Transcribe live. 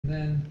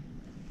then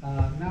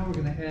now we're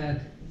going to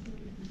add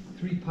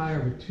 3 pi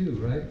over 2,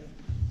 right?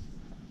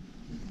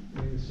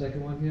 Maybe the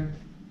second one here.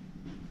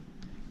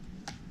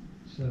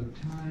 So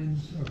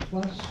times, or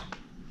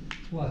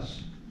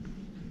plus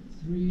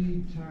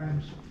 3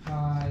 times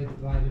pi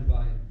divided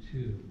by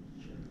 2.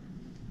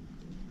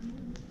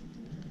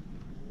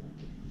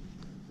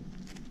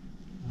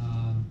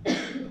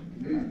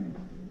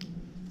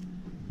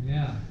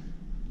 Yeah,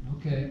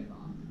 okay.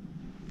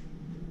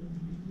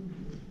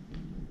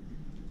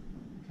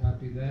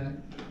 Copy that.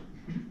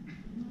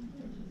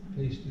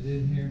 Paste it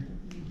in here.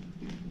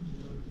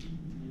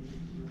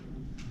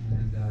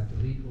 And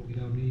delete what we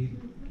don't need.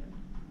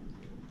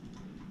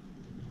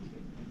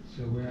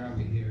 So where are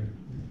we here?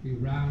 If we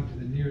round to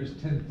the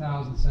nearest 10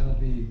 thousandths, that'll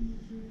be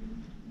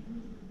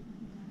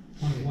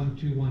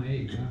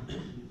 0.1218, huh?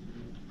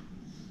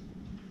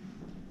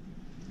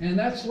 And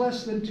that's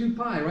less than 2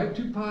 pi, right?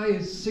 2 pi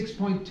is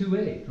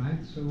 6.28, right?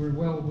 So we're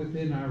well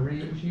within our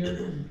range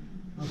here.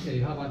 Okay,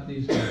 how about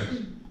these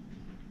guys?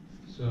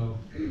 So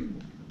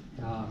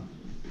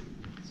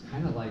it's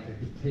kind of like I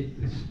could take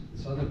this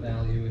other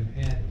value and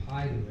add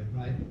pi to it,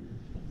 right?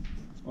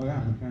 Oh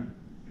yeah, you can.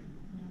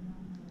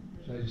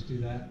 Should I just do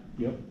that?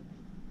 Yep.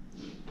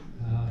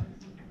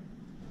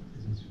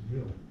 Because it's a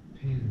real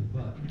pain in the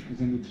butt.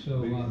 Isn't it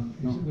So big?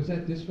 No. was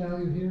that this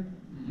value here?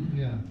 Mm-hmm.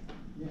 Yeah.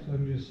 So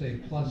I'm going to say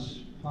plus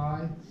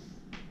pi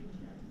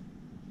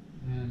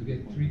and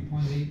get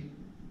 3.8.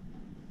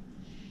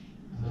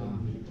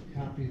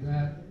 Copy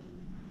that.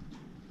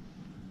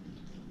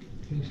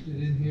 Paste it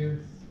in here.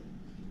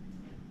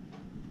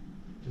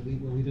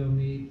 Delete what we don't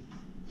need.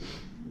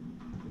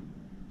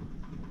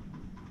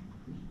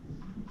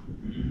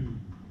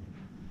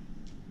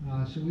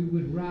 So we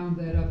would round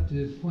that up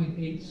to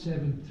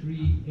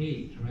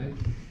 0.8738, right?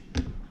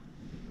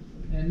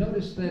 And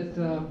notice that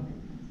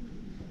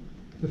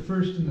the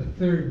first and the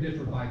third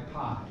differ by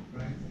pi,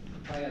 right?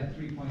 If I add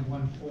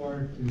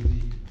 3.14 to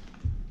the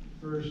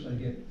first, I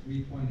get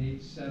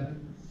 3.87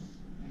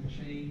 and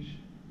change.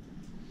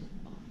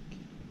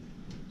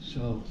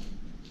 So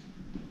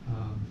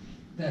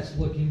that's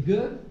looking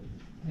good.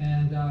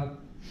 And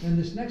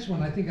this next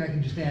one, I think I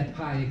can just add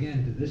pi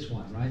again to this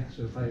one, right?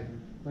 So if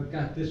I've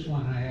got this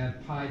one, I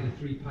add pi to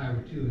 3 pi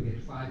over 2, I get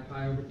 5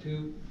 pi over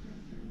 2.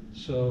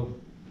 So,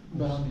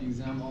 But on the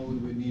exam, all we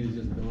would need is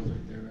just those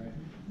right there, right?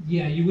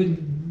 yeah, you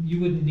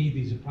wouldn't need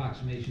these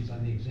approximations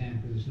on the exam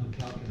because there's no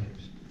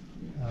calculators.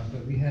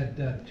 But we had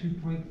 2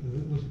 point.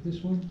 Was it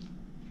this one?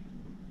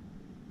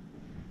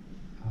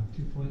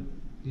 2 point.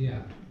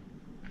 Yeah.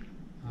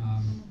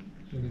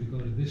 So we're going to go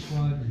to this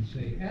one and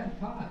say add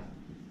pi.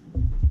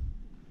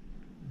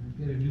 And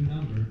get a new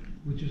number,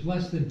 which is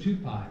less than 2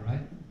 pi, right?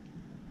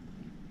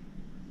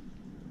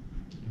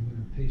 I'm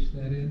going to paste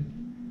that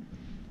in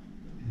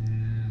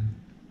and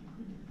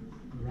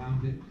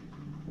round it to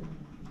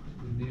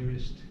the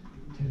nearest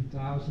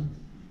 10,000th. And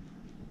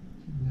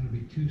that'll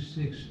be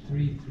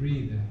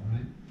 2633 then,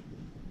 right?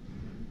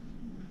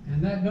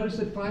 And that, notice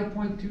that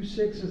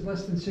 5.26 is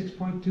less than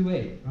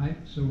 6.28, right?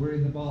 So we're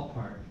in the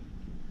ballpark.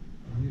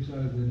 And these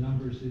are the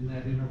numbers in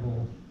that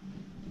interval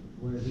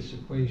where this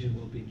equation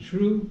will be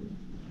true.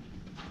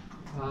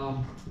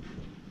 No,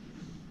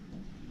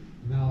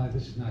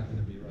 this is not going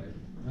to be right.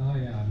 Oh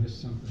yeah, I missed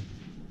something.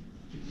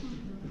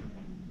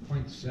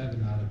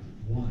 0.7 out of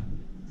 1.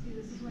 See,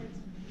 this is why it's...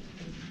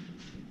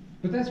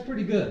 But that's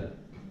pretty good.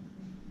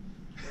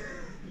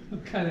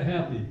 I'm kind of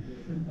happy.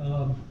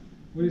 What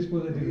do you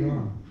suppose I did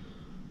wrong?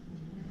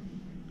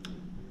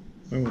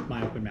 Went with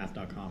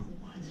myopenmath.com.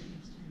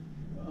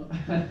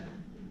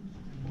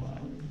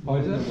 Oh,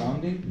 is it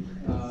rounding?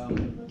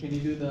 Can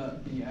you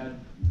add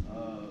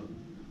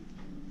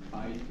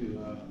pi to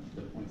the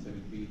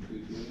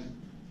 0.7322 again?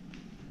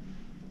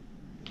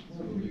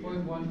 So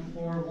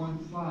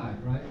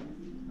 3.1415, right?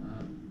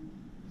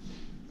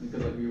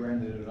 Because like we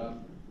rounded it up,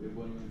 we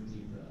wouldn't even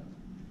need the... I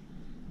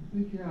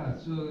think, yeah,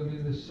 so I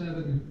mean the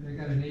 7, I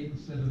got an 8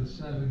 instead of a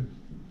 7.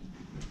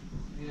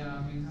 Yeah,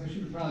 I mean I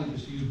should have probably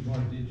just used more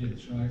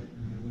digits, right?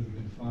 And it would have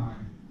been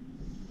fine.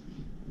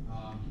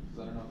 Because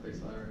I don't know if I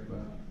saw it right, but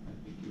I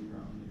think you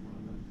rounded one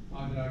of them.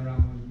 Oh, did I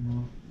round one of them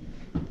off? Yeah.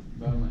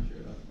 But I'm not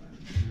sure, that's fine.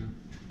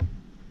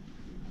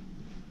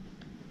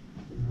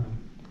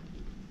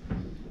 Yeah.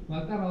 Well,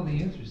 I've got all the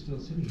answers still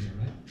sitting here,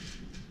 right?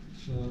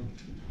 So,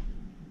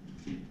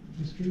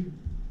 history?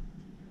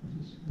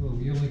 Oh,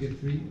 you only get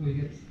 3? Oh, you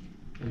get,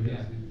 oh,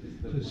 yeah.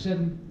 So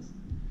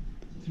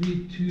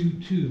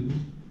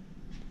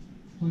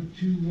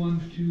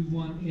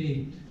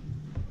 73222.21218.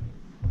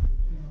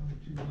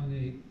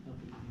 218.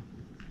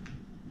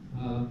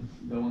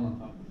 The one on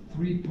top.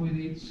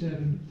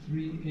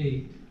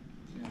 3.8738.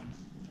 Yeah.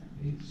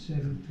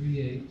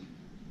 8738.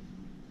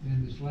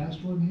 And this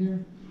last one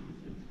here,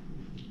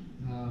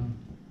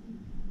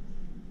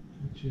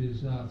 which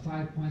is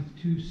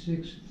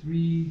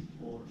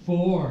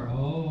 5.2634.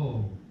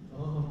 Oh.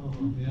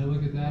 Yeah,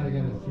 look at that. I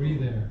got a 3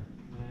 there.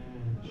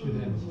 I should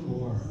have a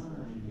 4.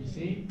 You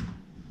see?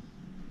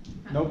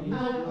 Nope.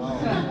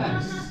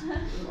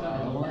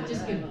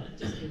 Just give up.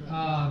 Just give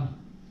up.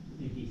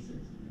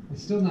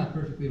 It's still not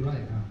perfectly right,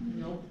 huh?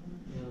 Nope.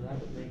 You know, that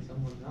would make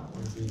someone not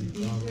want to do It's the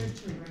easier problem.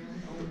 to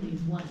round only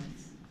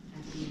once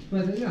at the.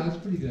 But, yeah, it's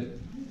pretty good.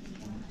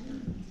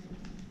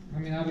 I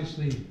mean,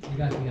 obviously, you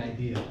got the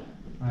idea,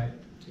 right?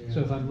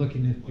 So if I'm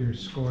looking at your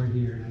score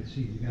here and I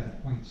see you got a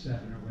 0.7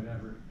 or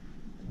whatever,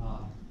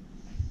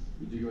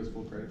 Would you give us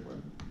full credit for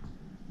it?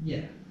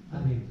 yeah, I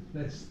mean,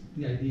 that's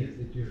the idea,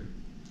 that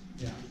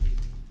yeah.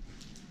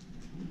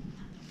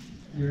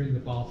 You're in the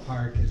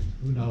ballpark and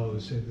who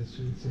knows, it's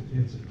a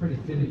pretty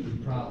finicky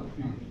problem.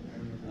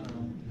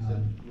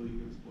 Will you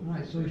give us full All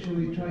right, so credit? shall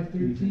we try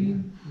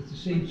 13? It's the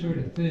same sort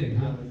of thing,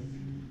 huh?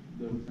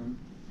 The,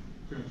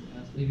 pretty much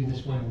ask for Maybe full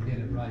this one will get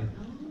it right.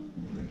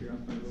 Like you're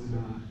up by a little bit,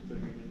 just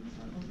putting it in the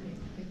front. Okay,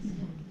 fix it.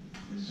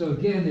 So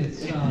again,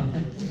 it's, Wow.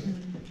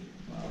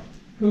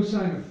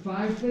 cosine of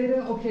 5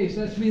 theta? Okay, so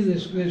that's mean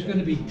there's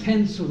gonna be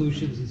 10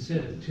 solutions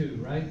instead of 2,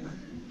 right?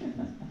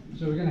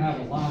 So we're gonna have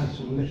a lot of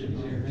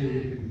solutions here. Maybe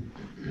we can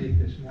make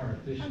this more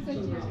efficient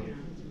somehow.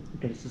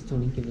 Okay, this is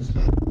Tony, give us, Say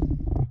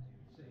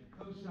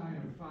cosine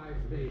of 5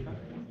 theta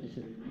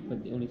but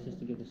it only says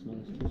to give the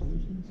smallest two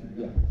solutions?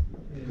 Yeah.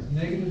 is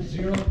negative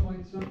 0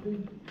 point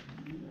something,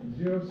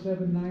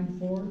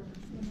 0.794.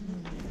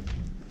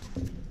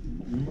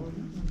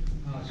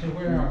 So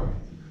where are we?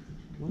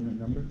 What?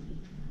 Number?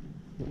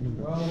 What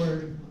number? Well,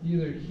 we're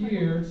either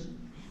here, I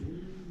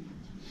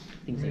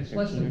Things mean, like it's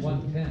less than 13 or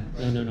something?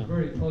 110, right? No.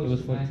 Very It close was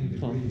to for 90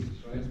 12. degrees,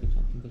 right? Yes, we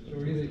talked. So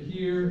we're either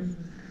here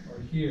or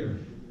here,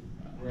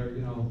 where,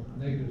 you know,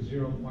 negative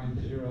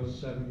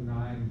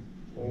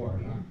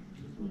 0.0794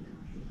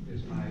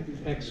 is my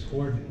x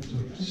coordinate, so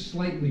it's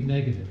slightly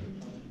negative.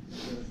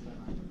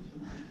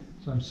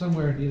 So I'm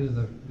somewhere in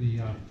either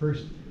the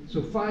first,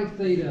 so 5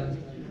 theta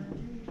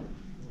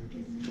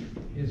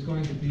is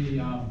going to be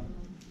Cosine.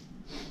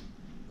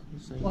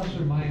 plus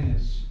or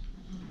minus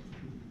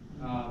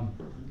the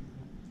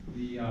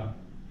Cosine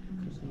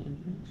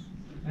inverse?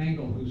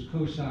 angle whose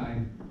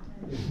cosine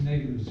is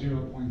negative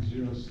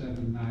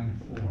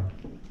 0.0794.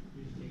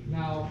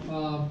 Now,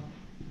 So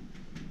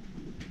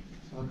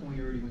how come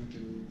we already went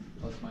to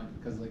plus minus,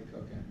 because like,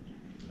 okay.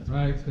 that's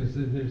right, fine. because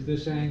there's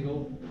this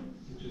angle,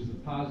 which is the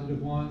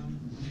positive one,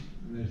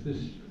 and there's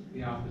this,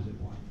 the opposite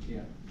one.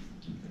 Yeah.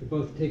 They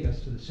both take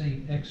us to the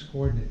same x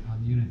coordinate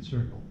on the unit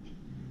circle.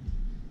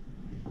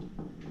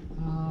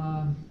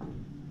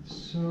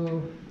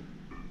 So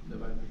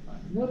Divided by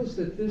 5. notice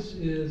that this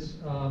is,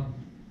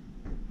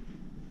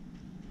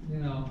 you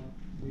know,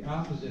 the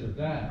opposite of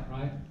that,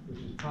 right? Which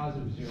is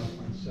positive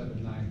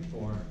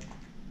 0.794.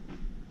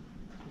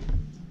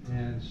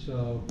 And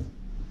so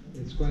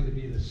it's going to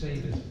be the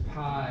same as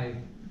pi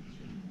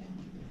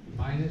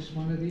minus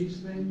one of these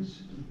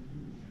things.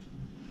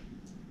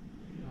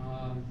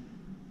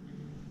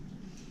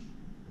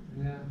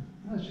 Yeah,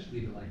 let's just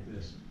leave it like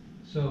this.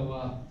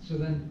 So, so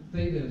then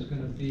theta is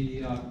going to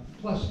be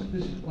plus,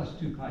 this is plus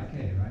 2 pi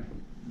k, right?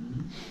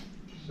 Mhm.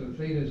 So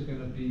theta is going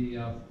to be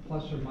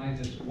plus or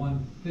minus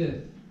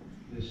 1/5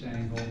 this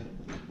angle,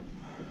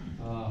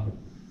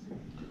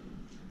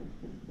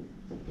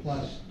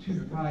 plus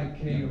 2 pi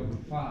k over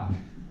 5.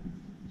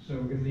 So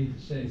we're going to need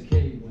to say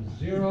k equals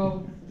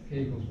 0,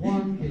 k equals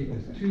 1, k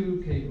equals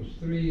 2, k equals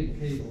 3, and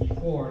k equals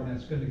 4, and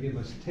that's going to give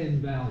us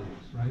 10 values,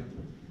 right?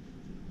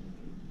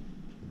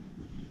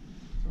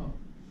 Oh,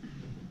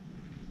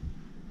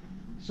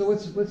 So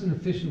what's an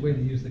efficient way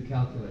to use the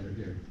calculator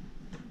here?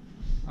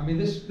 I mean,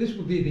 this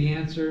would be the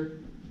answer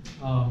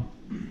On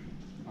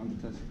the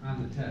test.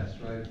 on the test,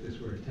 right? If this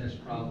were a test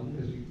problem,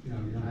 because you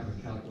don't have a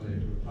calculator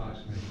to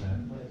approximate that.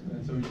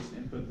 and so we just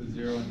input the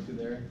 0 into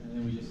there, and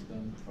then we just,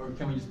 or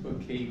can we just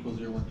put k equals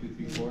 0, 1, 2,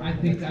 3, 4? I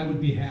think I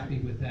would be happy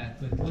with that,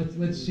 but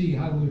let's see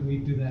how would we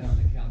do that on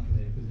the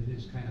calculator, because it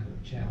is kind of a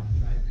challenge,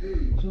 right?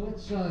 So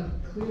let's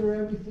clear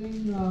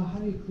everything. How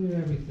do you clear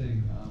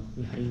everything?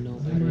 How do you know?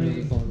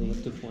 Memory. If only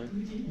up to 4?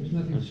 There's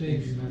nothing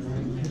saved in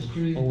memory.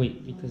 History. Oh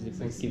wait, because they It's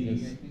like both C, give I us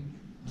think.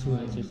 2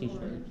 answers each,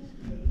 right?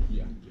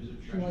 Yeah. Is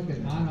there like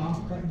an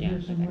on-off button Yeah,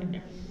 here somewhere?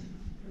 yeah.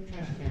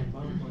 Trash can,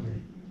 bottom corner.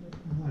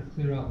 I want to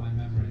clear out my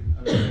memory.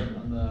 On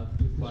the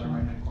bottom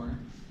right hand corner.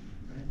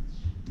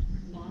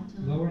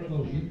 Bottom Lower, right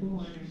oh, hand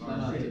equals? corner.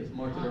 No, it's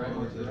more to the right,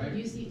 more to the right.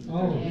 You see?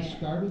 Oh, yeah. this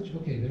garbage?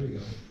 Okay, there we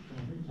go.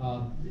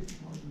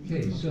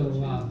 Okay,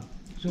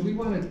 so we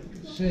want to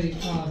say,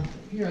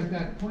 here I've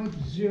got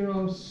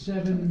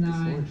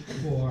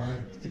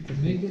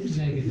 0.0794, make it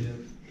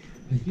negative,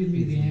 and give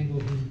me the angle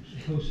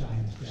whose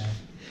cosine is that,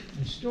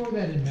 and store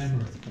that in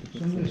memory. So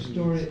I'm going to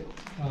store it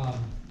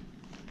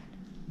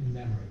in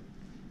memory.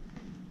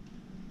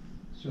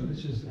 So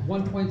this is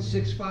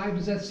 1.65,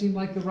 does that seem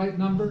like the right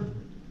number?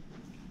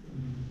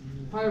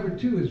 Pi over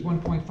 2 is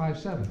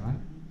 1.57, right?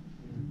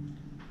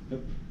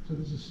 Yep. So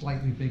this is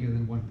slightly bigger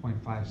than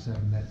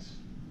 1.57, that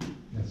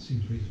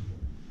seems reasonable.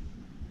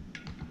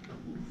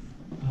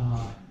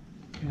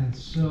 And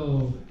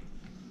so,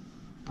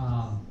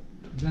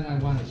 then I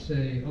want to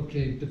say,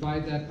 okay,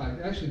 divide that by,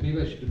 actually maybe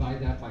I should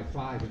divide that by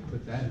 5 and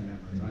put that in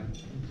memory, right?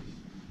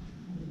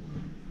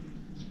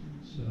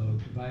 So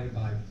divided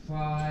by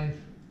 5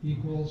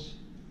 equals,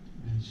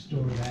 and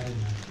store that in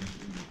memory.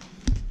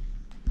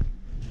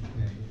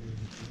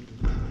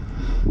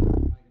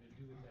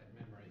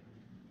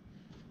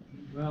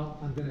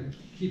 I'm gonna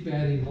keep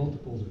adding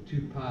multiples of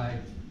 2 pi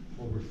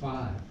over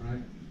 5,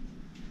 right?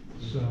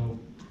 So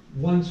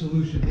one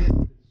solution is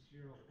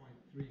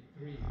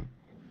 0.33,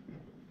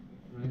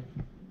 right?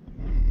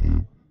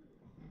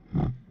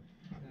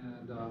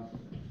 And I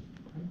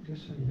guess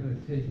I'm gonna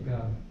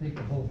take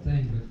the whole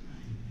thing, but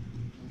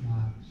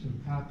so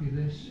copy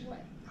this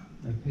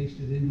and paste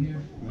it in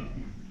here.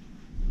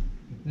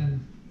 But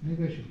then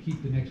maybe I should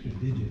keep an extra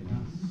digit,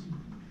 huh?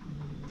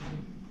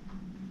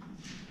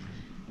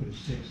 Put a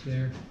 6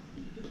 there.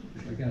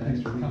 I got an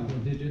extra couple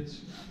of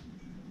digits,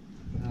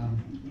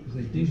 because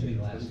they dinged me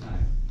last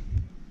time.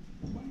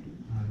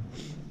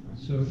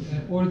 So,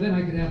 or then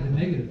I could have the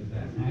negative of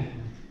that, right?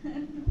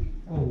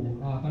 Oh,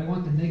 but I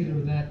want the negative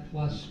of that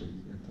plus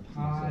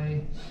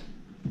pi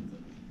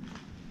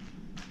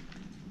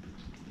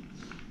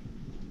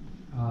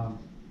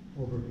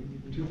over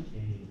 2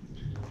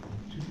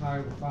 pi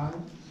over 5.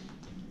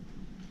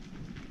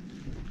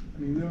 I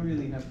mean, we don't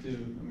really have to,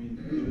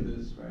 do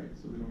this, right?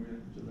 So we don't really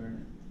have to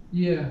learn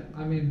Yeah,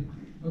 I mean,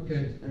 okay.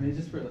 it. I mean,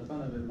 just for the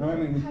fun of it. No, I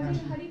mean, we How can.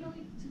 do you know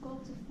to go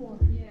to 4?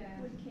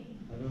 Yeah. With K?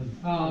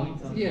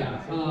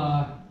 Yeah,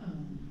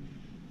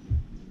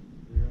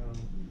 Zero.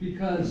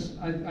 because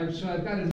so I've got a